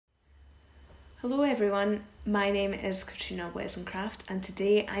Hello everyone, my name is Katrina Wesencraft and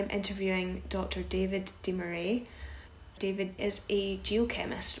today I'm interviewing Dr. David Des Marais. David is a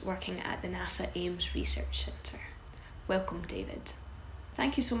geochemist working at the NASA Ames Research Center. Welcome, David.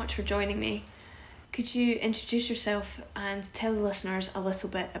 Thank you so much for joining me. Could you introduce yourself and tell the listeners a little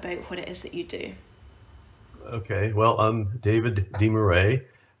bit about what it is that you do? Okay, well, I'm David Des Marais.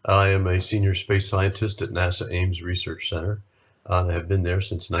 I am a senior space scientist at NASA Ames Research Center. I have been there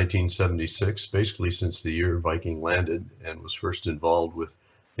since 1976, basically since the year Viking landed, and was first involved with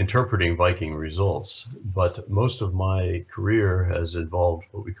interpreting Viking results. But most of my career has involved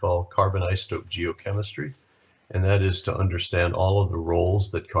what we call carbon isotope geochemistry, and that is to understand all of the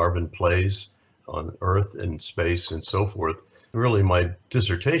roles that carbon plays on Earth and space and so forth. Really, my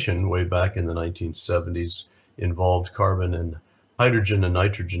dissertation way back in the 1970s involved carbon and hydrogen and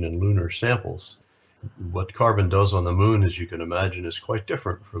nitrogen in lunar samples. What carbon does on the moon, as you can imagine, is quite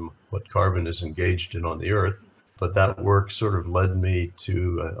different from what carbon is engaged in on the Earth. But that work sort of led me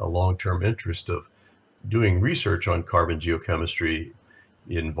to a long-term interest of doing research on carbon geochemistry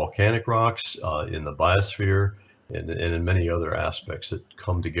in volcanic rocks, in the biosphere, and in many other aspects that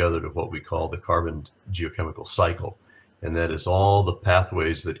come together to what we call the carbon geochemical cycle. And that is all the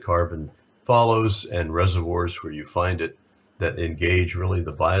pathways that carbon follows and reservoirs where you find it that engage really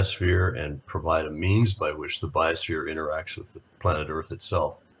the biosphere and provide a means by which the biosphere interacts with the planet Earth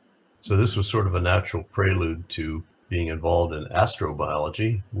itself. So this was sort of a natural prelude to being involved in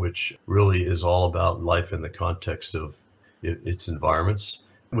astrobiology, which really is all about life in the context of its environments,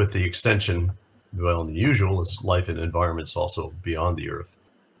 with the extension, well, the usual is life in environments also beyond the Earth.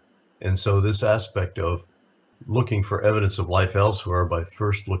 And so this aspect of looking for evidence of life elsewhere by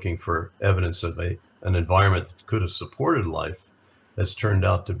first looking for evidence of an environment that could have supported life has turned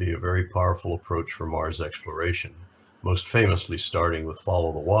out to be a very powerful approach for Mars exploration, most famously starting with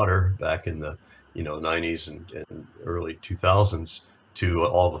Follow the Water back in the 90s and early 2000s to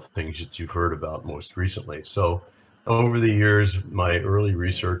all the things that you've heard about most recently. So over the years, my early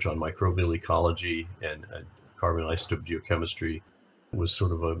research on microbial ecology and carbon isotope geochemistry was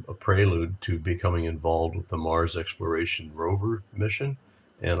sort of a prelude to becoming involved with the Mars exploration rover mission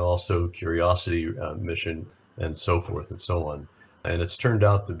and also Curiosity mission and so forth and so on. And it's turned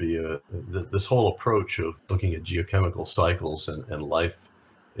out to be this whole approach of looking at geochemical cycles and life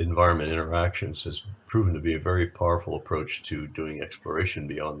environment interactions has proven to be a very powerful approach to doing exploration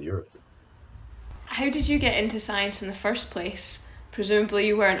beyond the Earth. How did you get into science in the first place? Presumably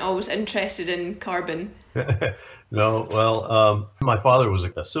you weren't always interested in carbon. No, well, my father was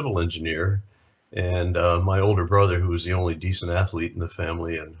a civil engineer, and my older brother, who was the only decent athlete in the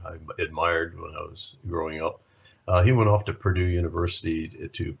family and I admired when I was growing up, he went off to Purdue University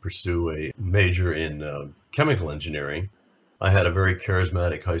to pursue a major in chemical engineering. I had a very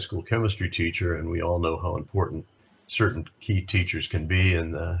charismatic high school chemistry teacher, and we all know how important certain key teachers can be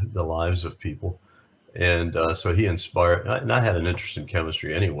in the lives of people. And so he inspired, and I had an interest in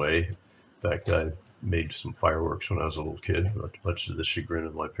chemistry anyway. In fact, I made some fireworks when I was a little kid, much to the chagrin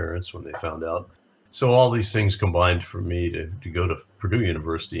of my parents when they found out. So all these things combined for me to go to Purdue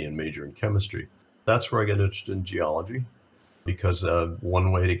University and major in chemistry. That's where I got interested in geology, because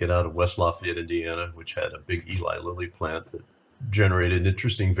one way to get out of West Lafayette, Indiana, which had a big Eli Lilly plant that generated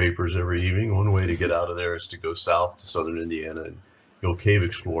interesting vapors every evening, one way to get out of there is to go south to southern Indiana and go cave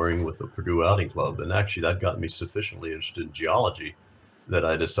exploring with the Purdue Outing Club. And actually that got me sufficiently interested in geology that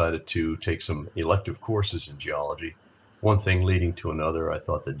I decided to take some elective courses in geology. One thing leading to another, I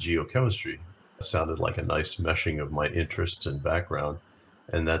thought that geochemistry sounded like a nice meshing of my interests and background.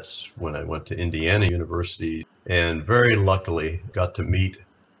 And that's when I went to Indiana University and very luckily got to meet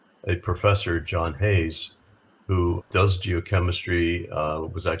a professor, John Hayes, who does geochemistry,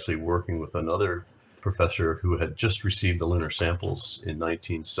 was actually working with another professor who had just received the lunar samples in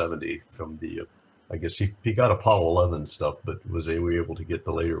 1970 from the, I guess he got Apollo 11 stuff, but we were able to get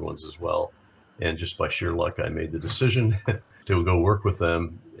the later ones as well. And just by sheer luck, I made the decision to go work with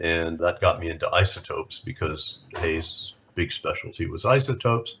them. And that got me into isotopes because Hayes' big specialty was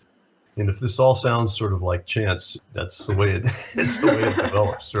isotopes. And if this all sounds sort of like chance, that's the way it's the way it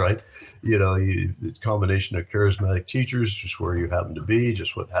develops, right? The combination of charismatic teachers, just where you happen to be,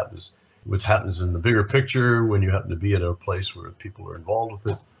 just what happens in the bigger picture when you happen to be at a place where people are involved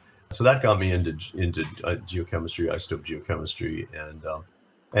with it. So that got me into geochemistry, isotope geochemistry,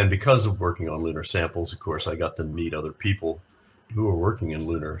 and because of working on lunar samples, of course, I got to meet other people who were working in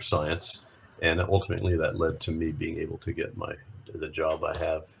lunar science, and ultimately that led to me being able to get the job I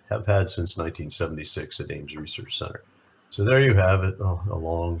have had since 1976 at Ames Research Center. So there you have it, a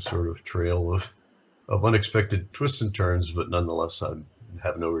long sort of trail of unexpected twists and turns, but nonetheless, I'm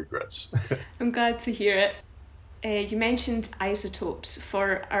have no regrets. I'm glad to hear it. You mentioned isotopes.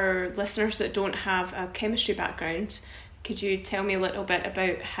 For our listeners that don't have a chemistry background, could you tell me a little bit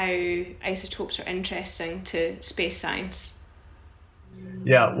about how isotopes are interesting to space science?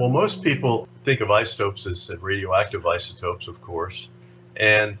 Yeah, well, most people think of isotopes as radioactive isotopes, of course.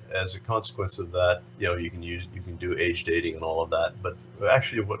 And as a consequence of that, you can do age dating and all of that. But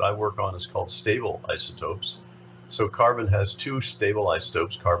actually, what I work on is called stable isotopes. So carbon has two stable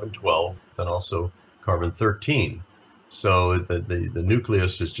isotopes, carbon-12, then also carbon-13. So the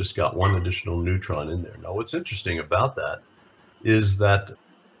nucleus has just got one additional neutron in there. Now, what's interesting about that is that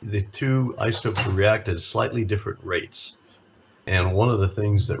the two isotopes react at slightly different rates. And one of the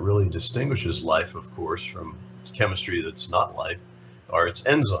things that really distinguishes life, of course, from chemistry that's not life, are its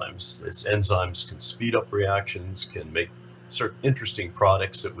enzymes. Its enzymes can speed up reactions, can make certain interesting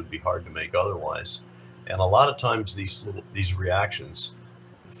products that would be hard to make otherwise. And a lot of times these reactions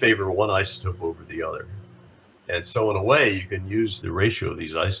favor one isotope over the other. And so in a way, you can use the ratio of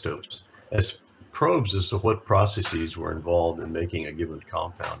these isotopes as probes as to what processes were involved in making a given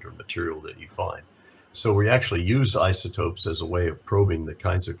compound or material that you find. So we actually use isotopes as a way of probing the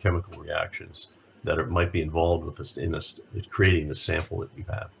kinds of chemical reactions that might be involved with this in creating the sample that you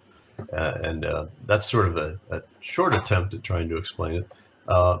have. And that's sort of a short attempt at trying to explain it.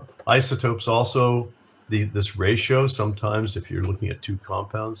 Isotopes also, this ratio, sometimes if you're looking at two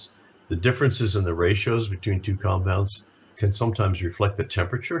compounds, the differences in the ratios between two compounds can sometimes reflect the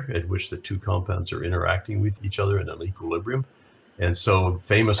temperature at which the two compounds are interacting with each other in an equilibrium. And so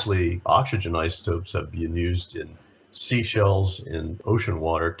famously, oxygen isotopes have been used in seashells in ocean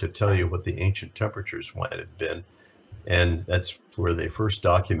water to tell you what the ancient temperatures might have been. And that's where they first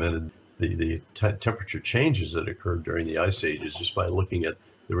documented the temperature changes that occurred during the ice ages, just by looking at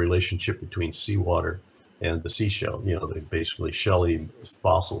the relationship between seawater and the seashell, the basically shelly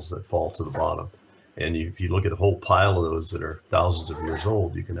fossils that fall to the bottom. And if you look at a whole pile of those that are thousands of years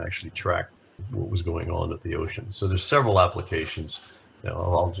old, you can actually track what was going on at the ocean. So there's several applications.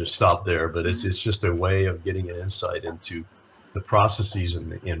 I'll just stop there, but it's just a way of getting an insight into the processes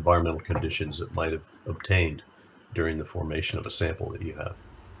and the environmental conditions that might have obtained during the formation of a sample that you have.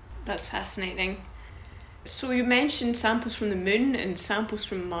 That's fascinating. So you mentioned samples from the moon and samples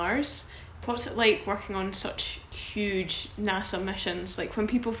from Mars. What's it like working on such huge NASA missions? Like when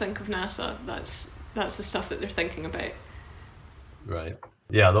people think of NASA, that's the stuff that they're thinking about. Right.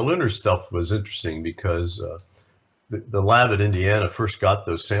 Yeah, the lunar stuff was interesting because the lab at Indiana first got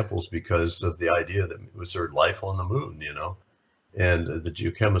those samples because of the idea that was there life on the moon, And the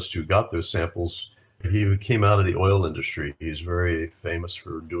geochemist who got those samples, he came out of the oil industry. He's very famous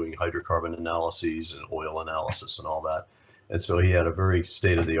for doing hydrocarbon analyses and oil analysis and all that. And so he had a very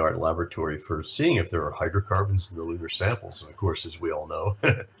state-of-the-art laboratory for seeing if there are hydrocarbons in the lunar samples. And of course, as we all know,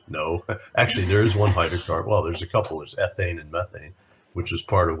 no. Actually, there is one hydrocarbon. Well, there's a couple. There's ethane and methane, which is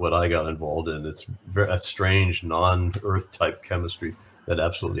part of what I got involved in. It's a strange non-Earth type chemistry that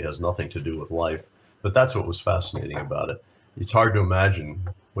absolutely has nothing to do with life. But that's what was fascinating about it. It's hard to imagine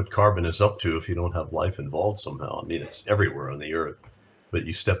what carbon is up to if you don't have life involved somehow. I mean, it's everywhere on the Earth, but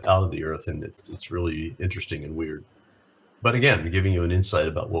you step out of the Earth and it's really interesting and weird. But again, giving you an insight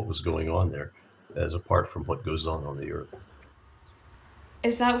about what was going on there, as apart from what goes on the Earth.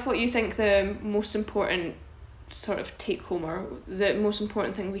 Is that what you think the most important sort of take home, or the most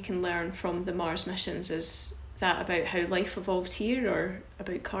important thing we can learn from the Mars missions? Is that about how life evolved here, or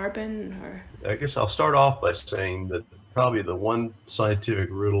about carbon? Or I guess I'll start off by saying that probably the one scientific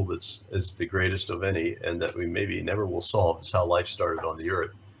riddle is the greatest of any, and that we maybe never will solve, is how life started on the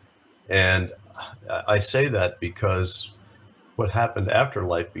Earth. And I say that because what happened after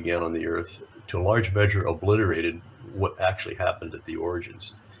life began on the Earth, to a large measure, obliterated what actually happened at the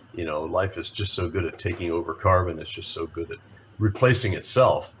origins. Life is just so good at taking over carbon. It's just so good at replacing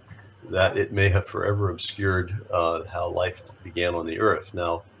itself that it may have forever obscured how life began on the Earth.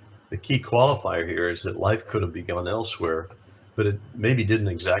 Now, the key qualifier here is that life could have begun elsewhere, but it maybe didn't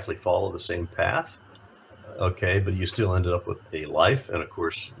exactly follow the same path. Okay, but you still ended up with a life. And of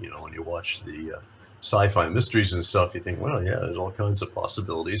course, when you watch the sci-fi mysteries and stuff, you think, well, yeah, there's all kinds of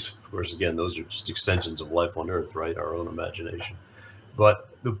possibilities. Of course, again, those are just extensions of life on Earth, right? Our own imagination. But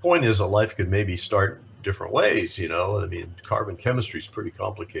the point is, a life could maybe start different ways. I mean, carbon chemistry is pretty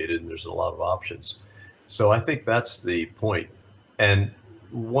complicated and there's a lot of options. So I think that's the point. And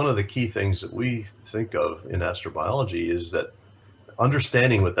one of the key things that we think of in astrobiology is that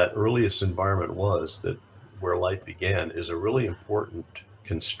understanding what that earliest environment was, that where life began, is a really important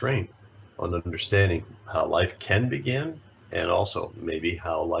constraint on understanding how life can begin, and also maybe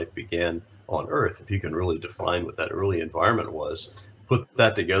how life began on Earth. If you can really define what that early environment was, put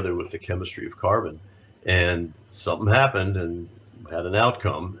that together with the chemistry of carbon, and something happened and had an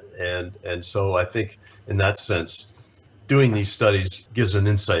outcome. And so I think in that sense, doing these studies gives an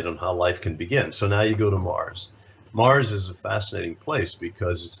insight on how life can begin. So now you go to Mars. Mars is a fascinating place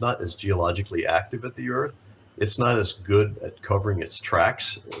because it's not as geologically active as the Earth. It's not as good at covering its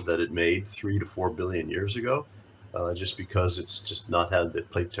tracks that it made 3 to 4 billion years ago, just because it's just not had the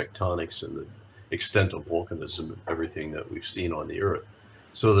plate tectonics and the extent of volcanism and everything that we've seen on the Earth.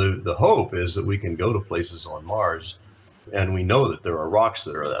 So the hope is that we can go to places on Mars, and we know that there are rocks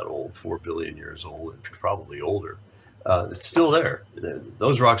that are that old, 4 billion years old, and probably older. It's still there.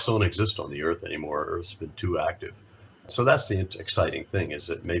 Those rocks don't exist on the Earth anymore. Earth's been too active. So that's the exciting thing, is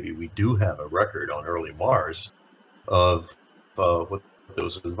that maybe we do have a record on early Mars of what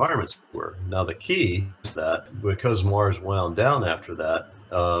those environments were. Now, the key is that because Mars wound down after that,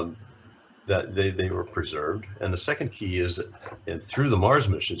 that they were preserved. And the second key is that, and through the Mars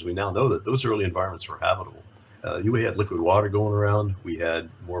missions, we now know that those early environments were habitable. We had liquid water going around. We had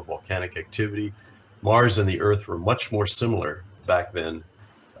more volcanic activity. Mars and the Earth were much more similar back then.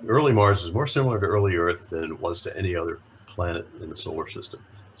 Early Mars is more similar to early Earth than it was to any other planet in the solar system.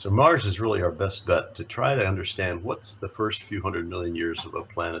 So Mars is really our best bet to try to understand what's the first few 100 million years of a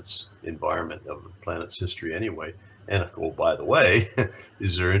planet's environment, of the planet's history anyway. And oh, by the way,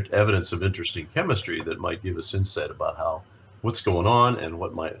 is there evidence of interesting chemistry that might give us insight about what's going on and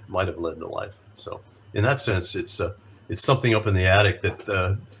what might have led to life? So in that sense, it's something up in the attic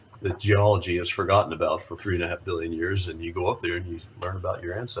that geology has forgotten about for 3.5 billion years, and you go up there and you learn about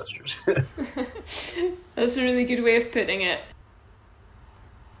your ancestors. That's a really good way of putting it.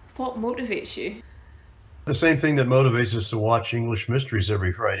 What motivates you? The same thing that motivates us to watch English mysteries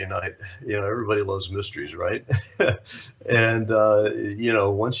every Friday night. Everybody loves mysteries, right? And,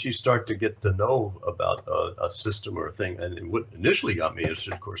 once you start to get to know about a system or a thing, and what initially got me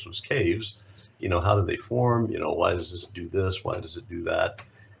interested, of course, was caves. How do they form? Why does this do this? Why does it do that?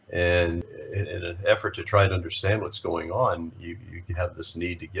 And in an effort to try to understand what's going on, you have this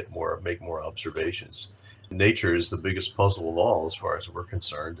need to make more observations. Nature is the biggest puzzle of all, as far as we're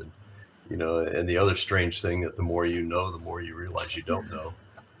concerned. And the other strange thing, that the more you know, the more you realize you don't know.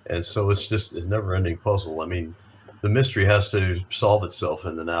 And so it's just a never-ending puzzle. I mean, the mystery has to solve itself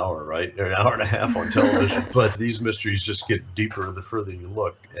in an hour, right? Or an hour and a half on television. But these mysteries just get deeper the further you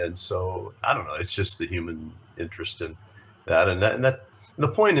look. And so, I don't know, it's just the human interest in that. And that the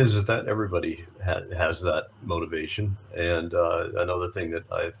point is that everybody has that motivation. And another thing that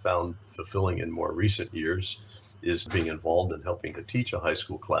I've found fulfilling in more recent years is being involved in helping to teach a high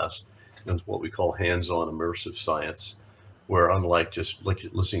school class. It's what we call hands-on immersive science, where unlike just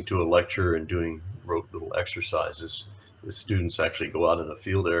listening to a lecture and doing rote little exercises, the students actually go out in a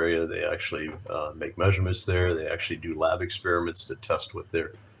field area. They actually make measurements there. They actually do lab experiments to test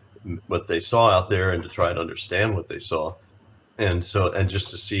what they saw out there and to try to understand what they saw. And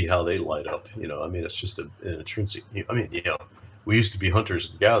just to see how they light up, it's just an intrinsic, we used to be hunters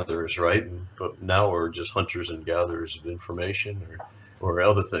and gatherers, right? But now we're just hunters and gatherers of information or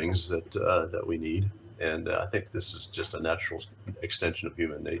other things that we need. And I think this is just a natural extension of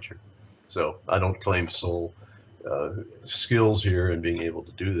human nature. So I don't claim sole skills here in being able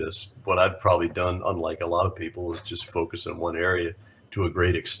to do this. What I've probably done, unlike a lot of people, is just focus on one area to a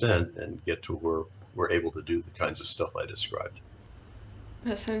great extent and get to where we're able to do the kinds of stuff I described.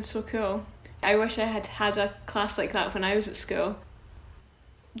 That sounds so cool. I wish I had had a class like that when I was at school.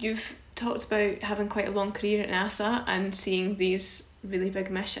 You've talked about having quite a long career at NASA and seeing these really big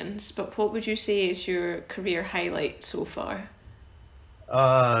missions, but what would you say is your career highlight so far?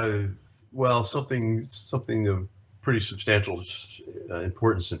 Well, something of pretty substantial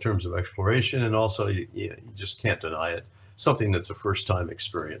importance in terms of exploration, and also you just can't deny it, something that's a first-time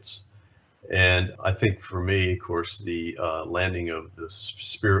experience. And I think for me, of course, the landing of the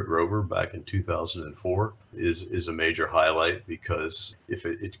Spirit rover back in 2004 is a major highlight, because if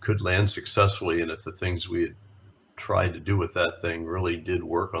it could land successfully, and if the things we had tried to do with that thing really did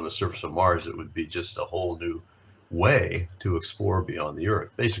work on the surface of Mars, it would be just a whole new way to explore beyond the Earth,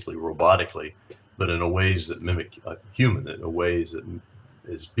 basically robotically, but in a ways that mimic a human, in a ways that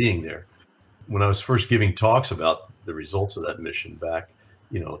is being there. When I was first giving talks about the results of that mission back,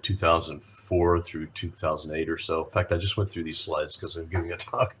 2004 through 2008 or so. In fact, I just went through these slides because I'm giving a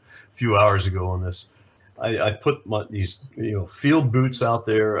talk a few hours ago on this. I put these field boots out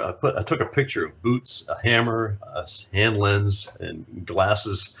there. I took a picture of boots, a hammer, a hand lens, and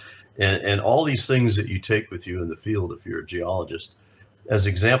glasses, and all these things that you take with you in the field if you're a geologist, as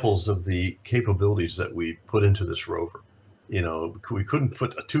examples of the capabilities that we put into this rover. We couldn't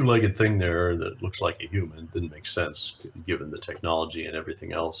put a two-legged thing there that looks like a human. It didn't make sense given the technology and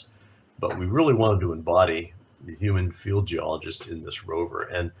everything else. But we really wanted to embody the human field geologist in this rover.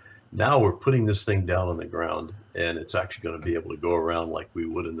 And now we're putting this thing down on the ground, and it's actually going to be able to go around like we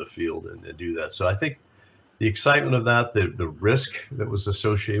would in the field and do that. So I think the excitement of that, the risk that was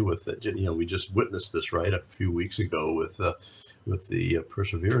associated with it, we just witnessed this right a few weeks ago with the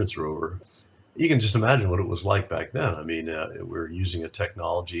Perseverance rover. You can just imagine what it was like back then. I mean, we're using a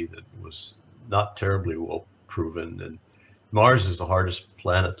technology that was not terribly well proven, and Mars is the hardest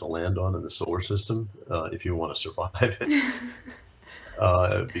planet to land on in the solar system if you want to survive it,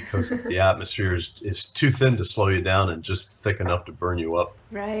 because the atmosphere is too thin to slow you down and just thick enough to burn you up.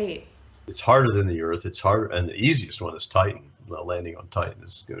 Right. It's harder than the Earth. It's harder, and the easiest one is Titan. Landing on Titan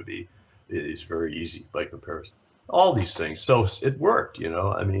is very easy by comparison. All these things. So it worked,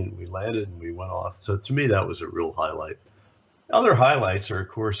 I mean, we landed and we went off. So to me, that was a real highlight. Other highlights are, of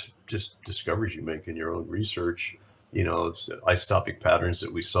course, just discoveries you make in your own research. Isotopic patterns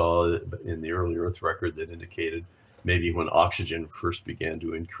that we saw in the early Earth record that indicated maybe when oxygen first began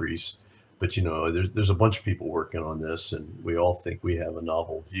to increase. But, there's a bunch of people working on this, and we all think we have a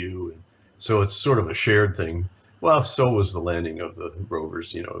novel view. And so it's sort of a shared thing. Well, so was the landing of the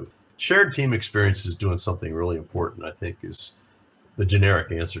rovers, Shared team experience is doing something really important, I think, is the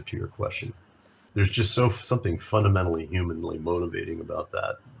generic answer to your question. There's just something fundamentally humanly motivating about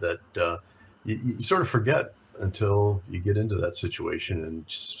that you sort of forget until you get into that situation and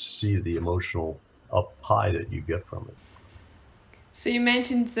see the emotional up high that you get from it. So you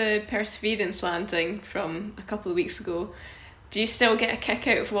mentioned the Perseverance landing from a couple of weeks ago. Do you still get a kick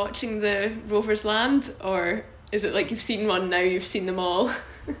out of watching the rovers land, or is it like you've seen one now, you've seen them all?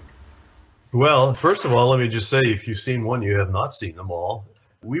 Well, first of all, let me just say, if you've seen one, you have not seen them all.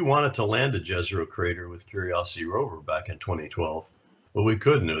 We wanted to land a Jezero crater with Curiosity rover back in 2012, but we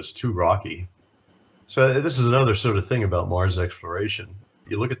couldn't. It was too rocky. So this is another sort of thing about Mars exploration.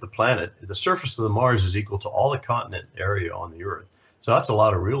 You look at the planet, the surface of the Mars is equal to all the continent area on the Earth. So that's a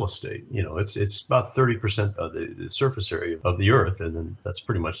lot of real estate. It's about 30% of the surface area of the Earth, and then that's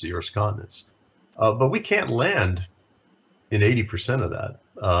pretty much the Earth's continents. But we can't land in 80% of that.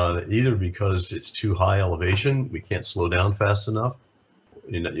 Either because it's too high elevation, we can't slow down fast enough,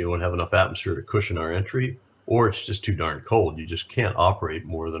 you won't have enough atmosphere to cushion our entry, or it's just too darn cold. You just can't operate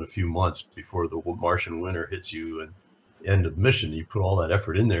more than a few months before the Martian winter hits you and end of mission. You put all that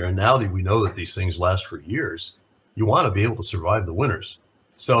effort in there, and now that we know that these things last for years, you want to be able to survive the winters.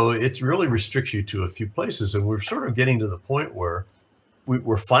 So it really restricts you to a few places, and we're sort of getting to the point where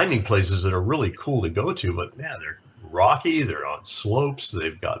we're finding places that are really cool to go to, but man, they're rocky, they're on slopes,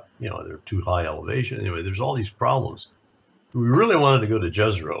 they've got, they're too high elevation. Anyway, there's all these problems. We really wanted to go to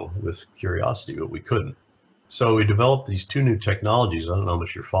Jezero with Curiosity, but we couldn't. So we developed these two new technologies. I don't know how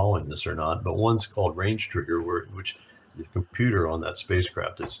much you're following this or not, but one's called range trigger, which the computer on that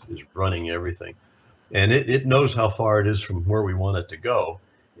spacecraft is running everything. And it knows how far it is from where we want it to go.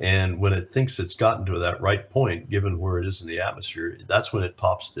 And when it thinks it's gotten to that right point, given where it is in the atmosphere, that's when it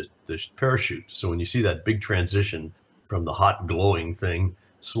pops the parachute. So when you see that big transition from the hot glowing thing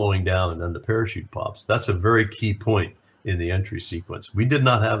slowing down and then the parachute pops, that's a very key point in the entry sequence. We did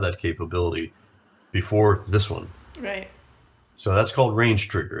not have that capability before this one. Right. So that's called range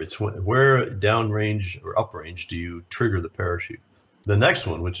trigger. It's where downrange or uprange do you trigger the parachute. The next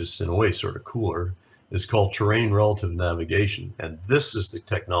one, which is in a way sort of cooler, is called terrain relative navigation. And this is the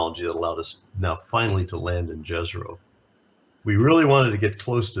technology that allowed us now finally to land in Jezero. We really wanted to get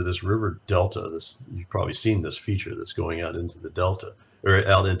close to this river delta. You've probably seen this feature that's going out into the delta, or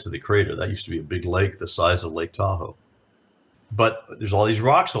out into the crater. That used to be a big lake the size of Lake Tahoe. But there's all these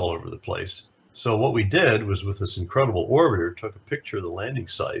rocks all over the place. So what we did was, with this incredible orbiter, took a picture of the landing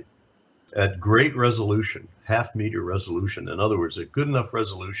site at great resolution, 0.5 meter resolution. In other words, a good enough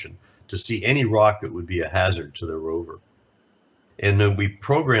resolution to see any rock that would be a hazard to the rover. And then we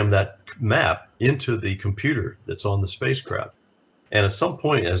programmed that map into the computer that's on the spacecraft. And at some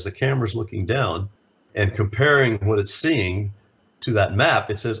point, as the camera's looking down and comparing what it's seeing to that map,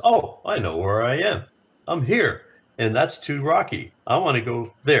 it says, oh, I know where I am. I'm here. And that's too rocky. I want to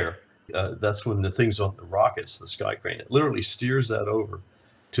go there. That's when the thing's on the rockets, the sky crane, it literally steers that over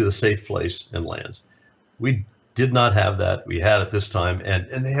to the safe place and lands. We did not have that. We had it this time.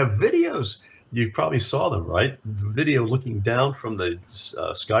 And they have videos. You probably saw them, right? Video looking down from the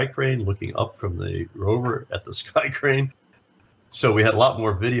sky crane, looking up from the rover at the sky crane. So we had a lot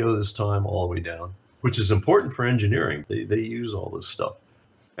more video this time all the way down, which is important for engineering. They use all this stuff.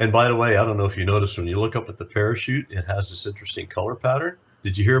 And by the way, I don't know if you noticed, when you look up at the parachute, it has this interesting color pattern.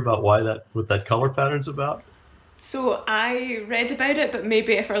 Did you hear about what that color pattern's about? So I read about it, but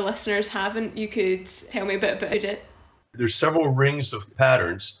maybe if our listeners haven't, you could tell me a bit about it. There's several rings of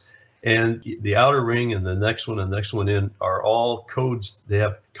patterns, and the outer ring and the next one and the next one in are all codes. They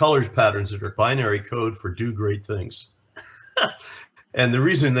have colors patterns that are binary code for do great things. And the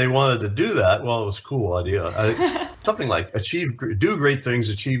reason they wanted to do that, well, it was a cool idea. Something like do great things,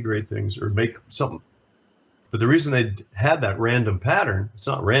 achieve great things, or make something. But the reason they had that random pattern, it's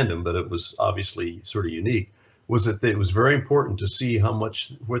not random, but it was obviously sort of unique, was that it was very important to see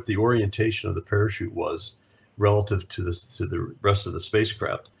what the orientation of the parachute was relative to the rest of the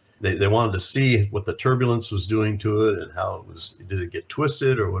spacecraft. They wanted to see what the turbulence was doing to it and how did it get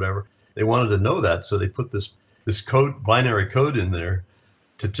twisted or whatever. They wanted to know that, so they put this binary code in there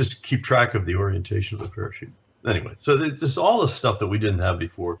to just keep track of the orientation of the parachute. Anyway, so there's just all the stuff that we didn't have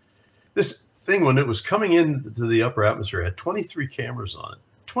before. This thing, when it was coming into the upper atmosphere, had 23 cameras on it.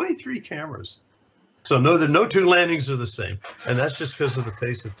 23 cameras. So no two landings are the same, and that's just because of the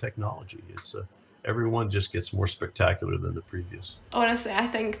pace of technology. It's everyone just gets more spectacular than the previous. Honestly, I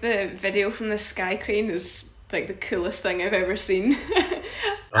think the video from the sky crane is like the coolest thing I've ever seen.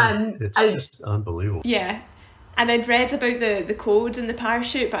 It's just unbelievable. Yeah, and I'd read about the code in the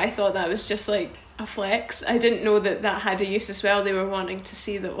parachute, but I thought that was just like a flex. I didn't know that had a use as well. They were wanting to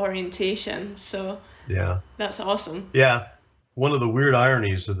see the orientation, so yeah, that's awesome. Yeah. One of the weird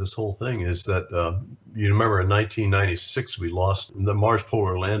ironies of this whole thing is that you remember in 1996 we lost the Mars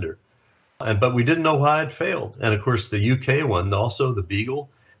Polar Lander, but we didn't know why it failed. And of course, the UK one, also the Beagle,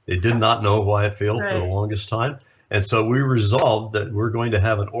 they did not know why it failed for the longest time. And so we resolved that we're going to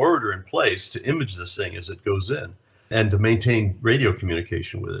have an orbiter in place to image this thing as it goes in and to maintain radio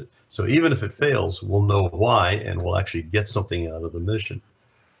communication with it. So even if it fails, we'll know why and we'll actually get something out of the mission.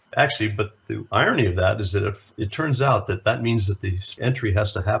 Actually, but the irony of that is that it turns out that means that the entry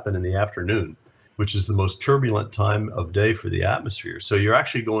has to happen in the afternoon, which is the most turbulent time of day for the atmosphere. So you're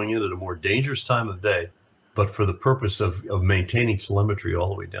actually going in at a more dangerous time of day, but for the purpose of maintaining telemetry all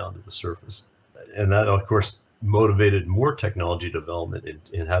the way down to the surface. And that, of course, motivated more technology development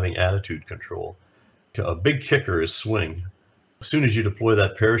in having attitude control. A big kicker is swing. As soon as you deploy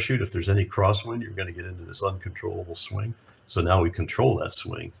that parachute, if there's any crosswind, you're going to get into this uncontrollable swing. So now we control that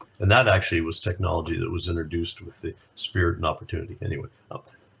swing. And that actually was technology that was introduced with the Spirit and Opportunity. Anyway,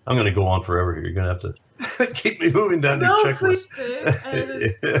 I'm going to go on forever here. You're going to have to keep me moving down your checklist.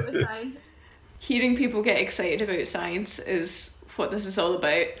 Please do. Hearing people get excited about science is what this is all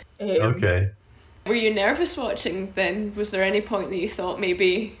about. Okay. Were you nervous watching then? Was there any point that you thought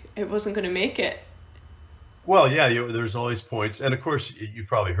maybe it wasn't going to make it? Well, yeah, there's always points. And of course, you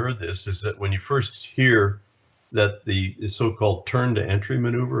probably heard this, is that when you first hear that the so-called turn to entry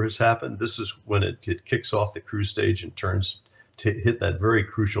maneuver has happened, this is when it kicks off the cruise stage and turns to hit that very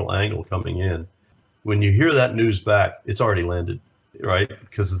crucial angle coming in. When you hear that news back, it's already landed, right?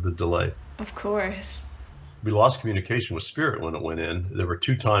 Because of the delay. Of course. We lost communication with Spirit when it went in. There were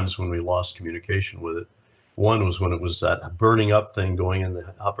 2 times when we lost communication with it. One was when it was that burning up thing going in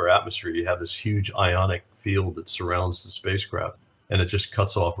the upper atmosphere. You have this huge ionic field that surrounds the spacecraft, and it just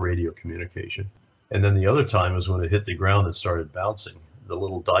cuts off radio communication. And then the other time was when it hit the ground and started bouncing. The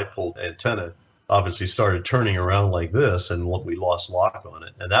little dipole antenna obviously started turning around like this, and we lost lock on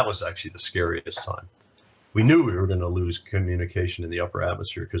it. And that was actually the scariest time. We knew we were going to lose communication in the upper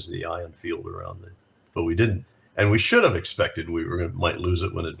atmosphere because of the ion field around it, but we didn't. And we should have expected might lose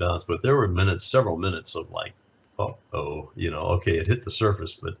it when it bounced, but there were several minutes of like, okay, it hit the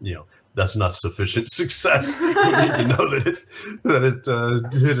surface, but that's not sufficient success. We need to know that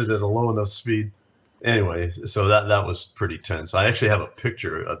it hit it at a low enough speed. Anyway, so that was pretty tense. I actually have a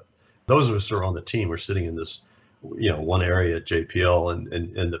picture of those of us who are on the team are sitting in this, one area at JPL,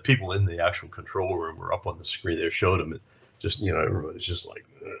 and the people in the actual control room were up on the screen. They showed them, and just everybody's just like,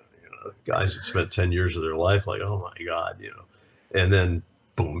 guys that spent 10 years of their life, like, oh my God, and then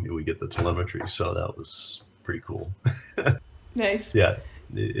boom, we get the telemetry. So that was pretty cool. Nice. Yeah,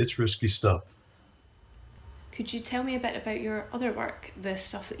 it's risky stuff. Could you tell me a bit about your other work, the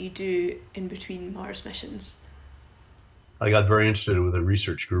stuff that you do in between Mars missions? I got very interested with a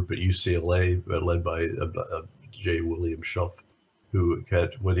research group at UCLA led by J. William Schuff, who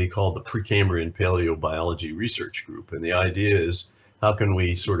had what he called the Precambrian Paleobiology Research Group. And the idea is, how can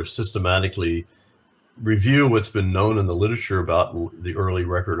we sort of systematically review what's been known in the literature about the early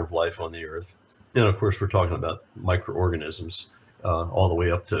record of life on the Earth? And of course, we're talking about microorganisms all the way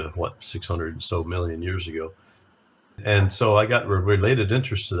up to, 600 and so million years ago. And so I got a related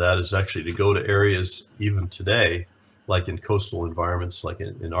interest to that is actually to go to areas even today, like in coastal environments, like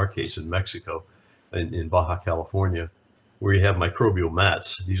in our case in Mexico, in Baja California, where you have microbial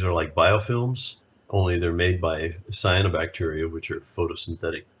mats. These are like biofilms only they're made by cyanobacteria, which are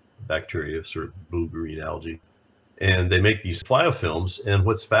photosynthetic bacteria, sort of blue-green algae. And they make these biofilms. And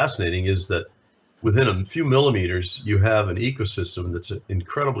what's fascinating is that within a few millimeters, you have an ecosystem that's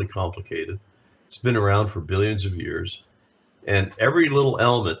incredibly complicated. It's been around for billions of years. And every little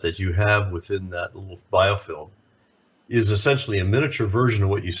element that you have within that little biofilm is essentially a miniature version of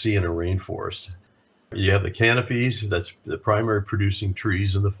what you see in a rainforest. You have the canopies, that's the primary producing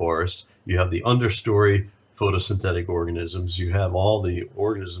trees in the forest. You have the understory photosynthetic organisms. You have all the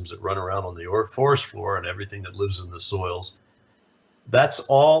organisms that run around on the forest floor and everything that lives in the soils. That's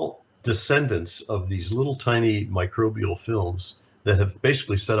all descendants of these little tiny microbial films that have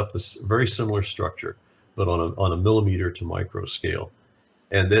basically set up this very similar structure, but on a millimeter to micro scale.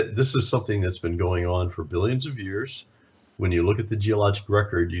 And this is something that's been going on for billions of years. When you look at the geologic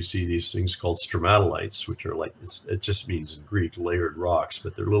record, you see these things called stromatolites, which are like, it just means in Greek, layered rocks,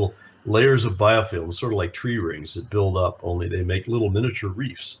 but they're little layers of biofilm, sort of like tree rings that build up, only they make little miniature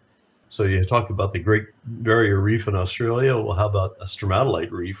reefs. So you talked about the Great Barrier Reef in Australia. Well, how about a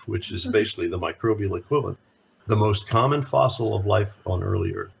stromatolite reef, which is basically the microbial equivalent? The most common fossil of life on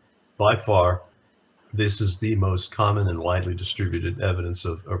early Earth. By far, this is the most common and widely distributed evidence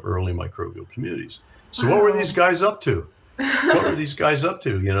of early microbial communities. So what were these guys up to? What were these guys up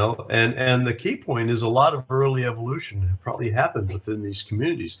to, you know? And the key point is a lot of early evolution probably happened within these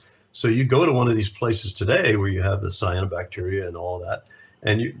communities. So you go to one of these places today where you have the cyanobacteria and all that,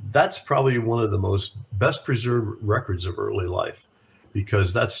 and that's probably one of the most best preserved records of early life,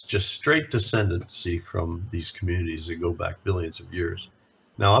 because that's just straight descendancy from these communities that go back billions of years.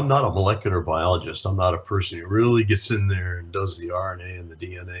 Now, I'm not a molecular biologist. I'm not a person who really gets in there and does the RNA and the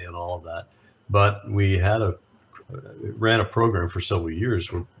DNA and all of that. But we ran a program for several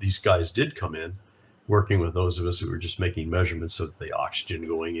years where these guys did come in, working with those of us who were just making measurements of the oxygen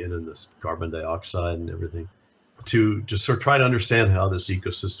going in and the carbon dioxide and everything, to just sort of try to understand how this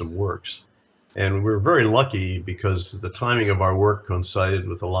ecosystem works. And we're very lucky because the timing of our work coincided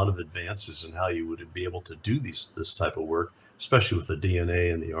with a lot of advances in how you would be able to do this type of work, especially with the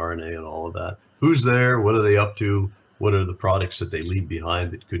DNA and the RNA and all of that. Who's there? What are they up to? What are the products that they leave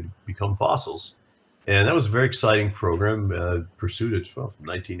behind that could become fossils? And that was a very exciting program, pursued it from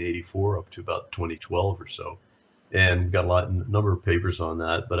 1984 up to about 2012 or so, and got a number of papers on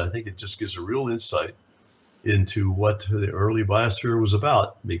that. But I think it just gives a real insight into what the early biosphere was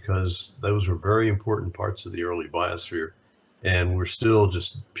about, because those were very important parts of the early biosphere. And we're still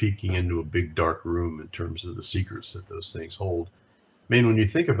just peeking into a big dark room in terms of the secrets that those things hold. I mean, when you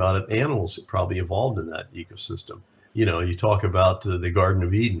think about it, animals probably evolved in that ecosystem. You know, you talk about the Garden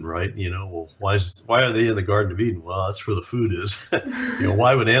of Eden, right? You know, well, why are they in the Garden of Eden? Well, that's where the food is. You know,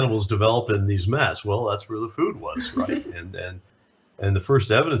 why would animals develop in these mats? Well, that's where the food was, right? And the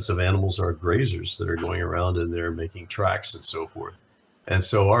first evidence of animals are grazers that are going around in there making tracks and so forth. And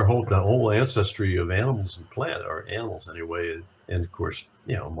so the whole ancestry of animals and plants, or animals anyway, and of course,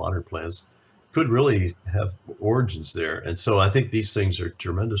 you know, modern plants, could really have origins there. And so I think these things are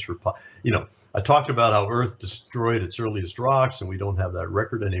tremendous. You know, I talked about how Earth destroyed its earliest rocks, and we don't have that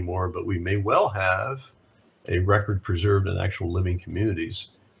record anymore, but we may well have a record preserved in actual living communities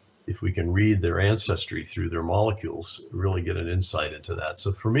if we can read their ancestry through their molecules, really get an insight into that.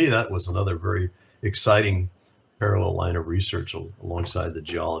 So for me, that was another very exciting parallel line of research alongside the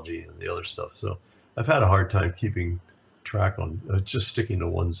geology and the other stuff. So I've had a hard time keeping track on just sticking to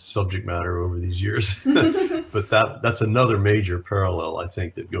one subject matter over these years. But that's another major parallel, I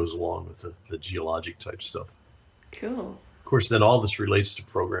think, that goes along with the geologic type stuff. Cool. Of course, then all this relates to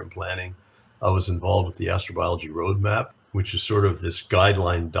program planning. I was involved with the astrobiology roadmap, which is sort of this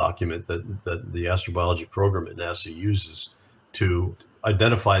guideline document that the astrobiology program at NASA uses to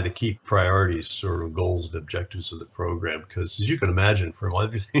identify the key priorities, sort of goals and objectives of the program. Because as you can imagine, from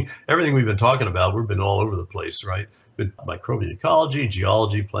everything we've been talking about, we've been all over the place, right? Been microbial ecology,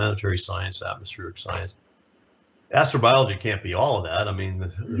 geology, planetary science, atmospheric science. Astrobiology can't be all of that. I mean,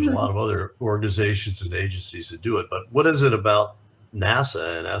 there's a lot of other organizations and agencies that do it. But what is it about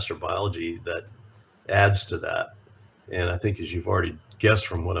NASA and astrobiology that adds to that? And I think, as you've already guessed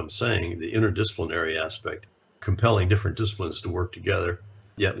from what I'm saying, the interdisciplinary aspect, compelling different disciplines to work together,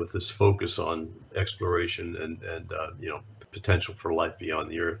 yet with this focus on exploration and you know, potential for life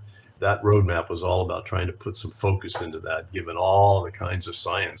beyond the Earth. That roadmap was all about trying to put some focus into that, given all the kinds of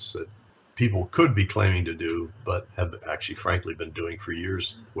science that people could be claiming to do, but have actually, frankly, been doing for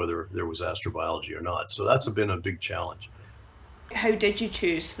years, whether there was astrobiology or not. So that's been a big challenge. How did you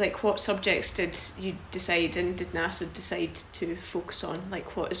choose? Like, what subjects did you decide, and did NASA decide to focus on?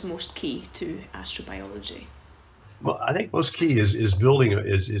 Like, what is most key to astrobiology? Well, I think most key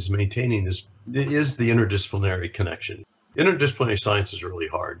is maintaining this is the interdisciplinary connection. Interdisciplinary science is really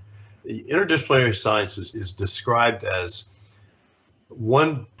hard. Interdisciplinary science is described as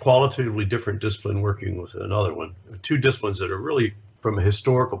one qualitatively different discipline working with another one, two disciplines that are really, from a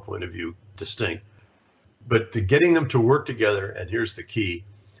historical point of view, distinct. But getting them to work together, and here's the key,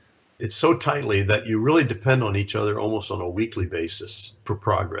 it's so tightly that you really depend on each other almost on a weekly basis for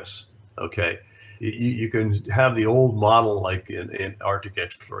progress, okay? You can have the old model like in Arctic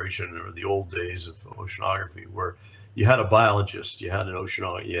exploration or the old days of oceanography where you had a biologist, you had an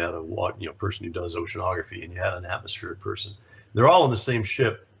oceanographer, you had a person who does oceanography, and you had an atmospheric person. They're all on the same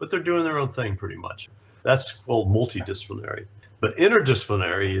ship, but they're doing their own thing pretty much. That's called multidisciplinary. But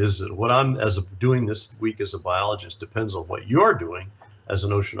interdisciplinary is what I'm doing this week as a biologist depends on what you're doing as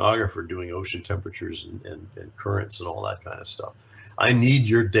an oceanographer, doing ocean temperatures and currents and all that kind of stuff. I need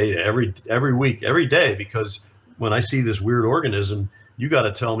your data every week, every day, because when I see this weird organism, you got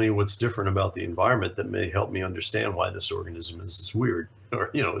to tell me what's different about the environment that may help me understand why this organism is weird or,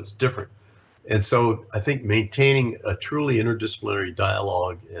 it's different. And so I think maintaining a truly interdisciplinary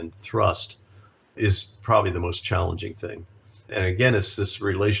dialogue and thrust is probably the most challenging thing. And again, it's this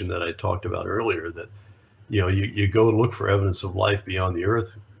relation that I talked about earlier that, you go look for evidence of life beyond the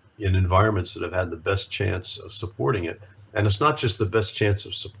Earth in environments that have had the best chance of supporting it. And it's not just the best chance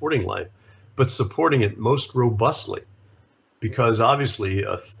of supporting life, but supporting it most robustly. Because obviously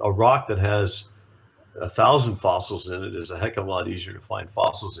a rock that has 1,000 fossils in it is a heck of a lot easier to find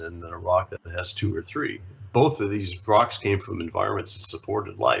fossils in than a rock that has 2 or 3. Both of these rocks came from environments that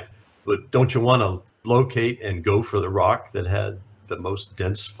supported life. But don't you want to locate and go for the rock that had the most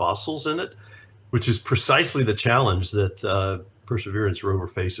dense fossils in it? Which is precisely the challenge that Perseverance rover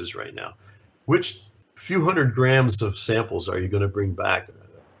faces right now. Which few hundred grams of samples are you going to bring back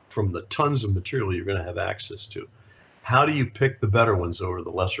from the tons of material you're going to have access to? How do you pick the better ones over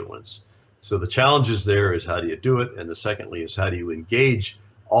the lesser ones? So the challenges there is how do you do it? And the secondly is how do you engage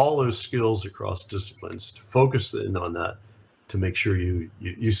all those skills across disciplines to focus in on that to make sure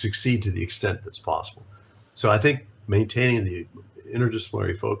you succeed to the extent that's possible. So I think maintaining the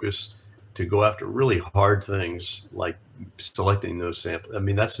interdisciplinary focus to go after really hard things like selecting those samples, I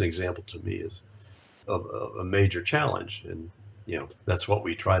mean, that's an example to me of a major challenge. And, that's what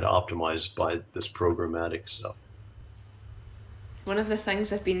we try to optimize by this programmatic stuff. One of the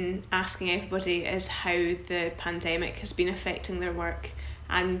things I've been asking everybody is how the pandemic has been affecting their work,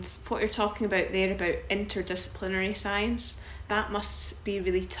 and what you're talking about there about interdisciplinary science, that must be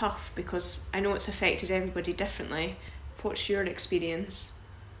really tough because I know it's affected everybody differently. What's your experience?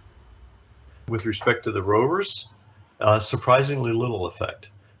 With respect to the rovers, surprisingly little effect,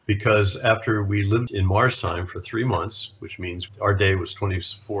 because after we lived in Mars time for 3 months, which means our day was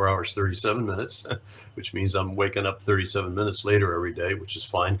 24 hours, 37 minutes, which means I'm waking up 37 minutes later every day, which is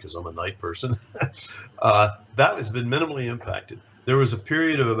fine because I'm a night person. That has been minimally impacted. There was a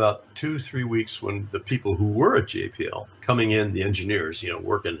period of about 2-3 weeks when the people who were at JPL coming in, the engineers,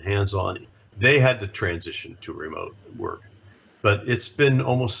 working hands-on, they had to transition to remote work. But it's been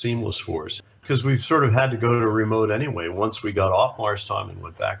almost seamless for us because we've sort of had to go to remote anyway. Once we got off Mars time and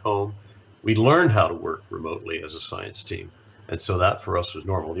went back home, we learned how to work remotely as a science team. And so that for us was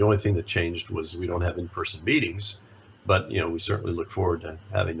normal. The only thing that changed was we don't have in-person meetings, but we certainly look forward to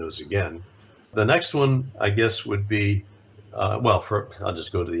having those again. The next one, I guess, would be, I'll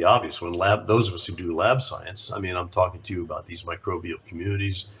just go to the obvious one, those of us who do lab science. I mean, I'm talking to you about these microbial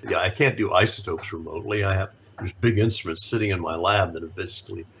communities. Yeah, I can't do isotopes remotely. There's big instruments sitting in my lab that have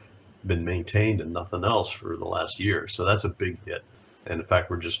basically been maintained and nothing else for the last year. So that's a big hit. And in fact,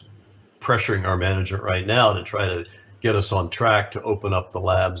 we're just pressuring our management right now to try to get us on track to open up the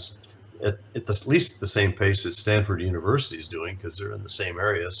labs at least the same pace that Stanford University is doing, because they're in the same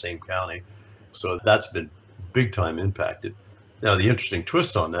area, same county. So that's been big time impacted. Now, the interesting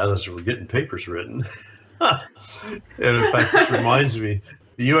twist on that is we're getting papers written. And in fact, this reminds me,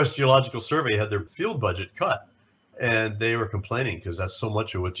 the U.S. Geological Survey had their field budget cut, and they were complaining because that's so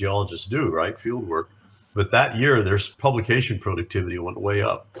much of what geologists do, right? Field work. But that year, their publication productivity went way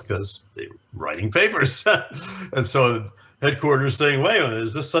up because they were writing papers. And so headquarters saying, wait a minute,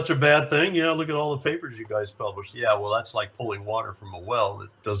 is this such a bad thing? Yeah, look at all the papers you guys published. Yeah, well, that's like pulling water from a well that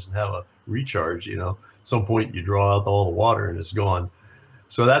doesn't have a recharge, At some point you draw out all the water and it's gone.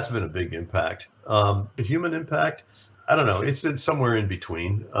 So that's been a big impact. The human impact, I don't know, it's somewhere in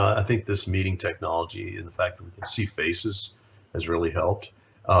between. I think this meeting technology and the fact that we can see faces has really helped.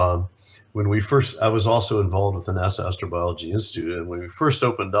 I was also involved with the NASA Astrobiology Institute, and when we first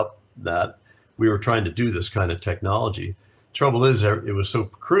opened up that, we were trying to do this kind of technology. Trouble is, it was so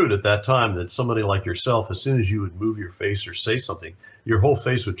crude at that time that somebody like yourself, as soon as you would move your face or say something, your whole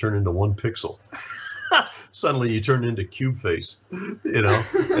face would turn into one pixel. Suddenly you turned into cube face, and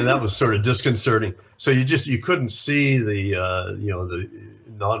that was sort of disconcerting. So you couldn't see the the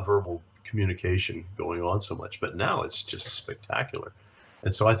nonverbal communication going on so much, but now it's just spectacular.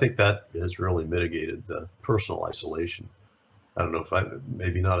 And so I think that has really mitigated the personal isolation. I don't know if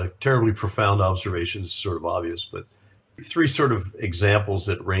maybe not a terribly profound observation, it's sort of obvious, but three sort of examples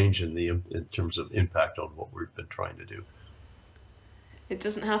that range in terms of impact on what we've been trying to do. It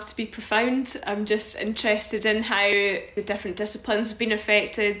doesn't have to be profound. I'm just interested in how the different disciplines have been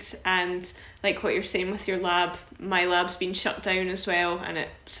affected, and like what you're saying with your lab, my lab's been shut down as well, and it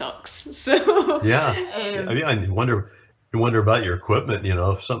sucks. So yeah, I mean, I wonder about your equipment.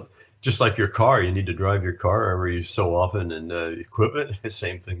 Just like your car, you need to drive your car every so often, and equipment,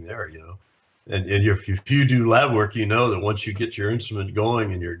 same thing there. And if you do lab work, that once you get your instrument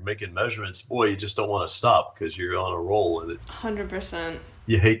going and you're making measurements, boy, you just don't want to stop because you're on a roll, and 100%.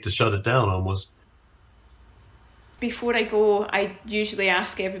 You hate to shut it down almost. Before I go, I usually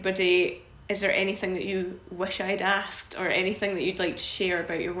ask everybody, is there anything that you wish I'd asked, or anything that you'd like to share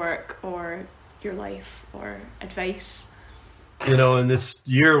about your work or your life or advice? In this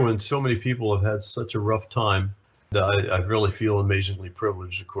year when so many people have had such a rough time, I really feel amazingly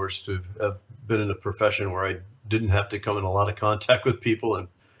privileged, of course, to have been in a profession where I didn't have to come in a lot of contact with people and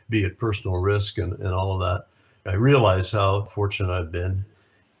be at personal risk and all of that. I realize how fortunate I've been.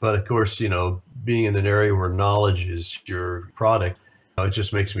 But of course, being in an area where knowledge is your product, it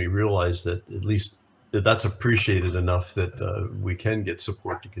just makes me realize that at least that's appreciated enough that we can get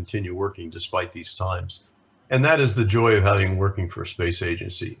support to continue working despite these times. And that is the joy of working for a space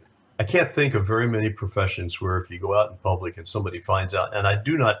agency. I can't think of very many professions where if you go out in public and somebody finds out, and I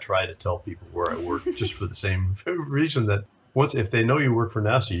do not try to tell people where I work just for the same reason that if they know you work for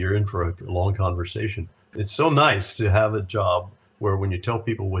NASA, you're in for a long conversation. It's so nice to have a job where when you tell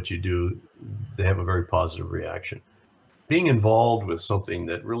people what you do, they have a very positive reaction. Being involved with something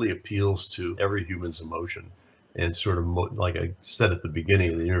that really appeals to every human's emotion and sort of like I said at the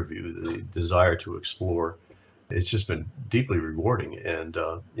beginning of the interview, the desire to explore, it's just been deeply rewarding. And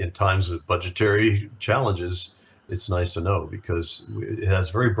in times of budgetary challenges, it's nice to know because it has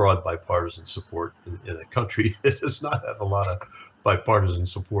very broad bipartisan support in a country that does not have a lot of bipartisan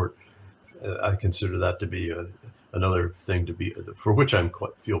support. I consider that to be another thing for which I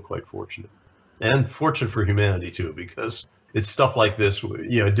feel quite fortunate, and fortunate for humanity too, because it's stuff like this.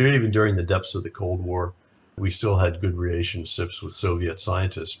 Even during the depths of the Cold War, we still had good relationships with Soviet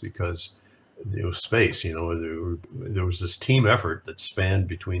scientists because it was space. There was this team effort that spanned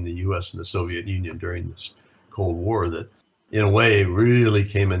between the U.S. and the Soviet Union during this Cold War that, in a way, really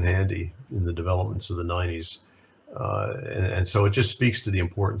came in handy in the developments of the 90s. And so it just speaks to the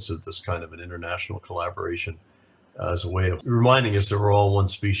importance of this kind of an international collaboration as a way of reminding us that we're all one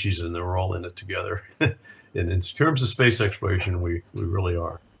species and that we're all in it together. And in terms of space exploration, we really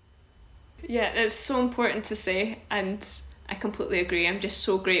are. Yeah, it's so important to say, and I completely agree. I'm just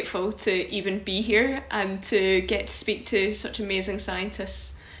so grateful to even be here and to get to speak to such amazing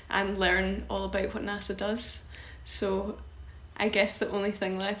scientists and learn all about what NASA does. So I guess the only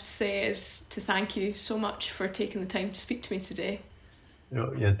thing left to say is to thank you so much for taking the time to speak to me today.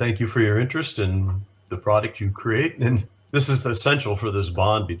 And thank you for your interest in the product you create. And this is essential for this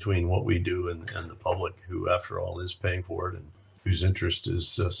bond between what we do and the public, who, after all, is paying for it and whose interest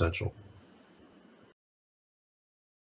is essential.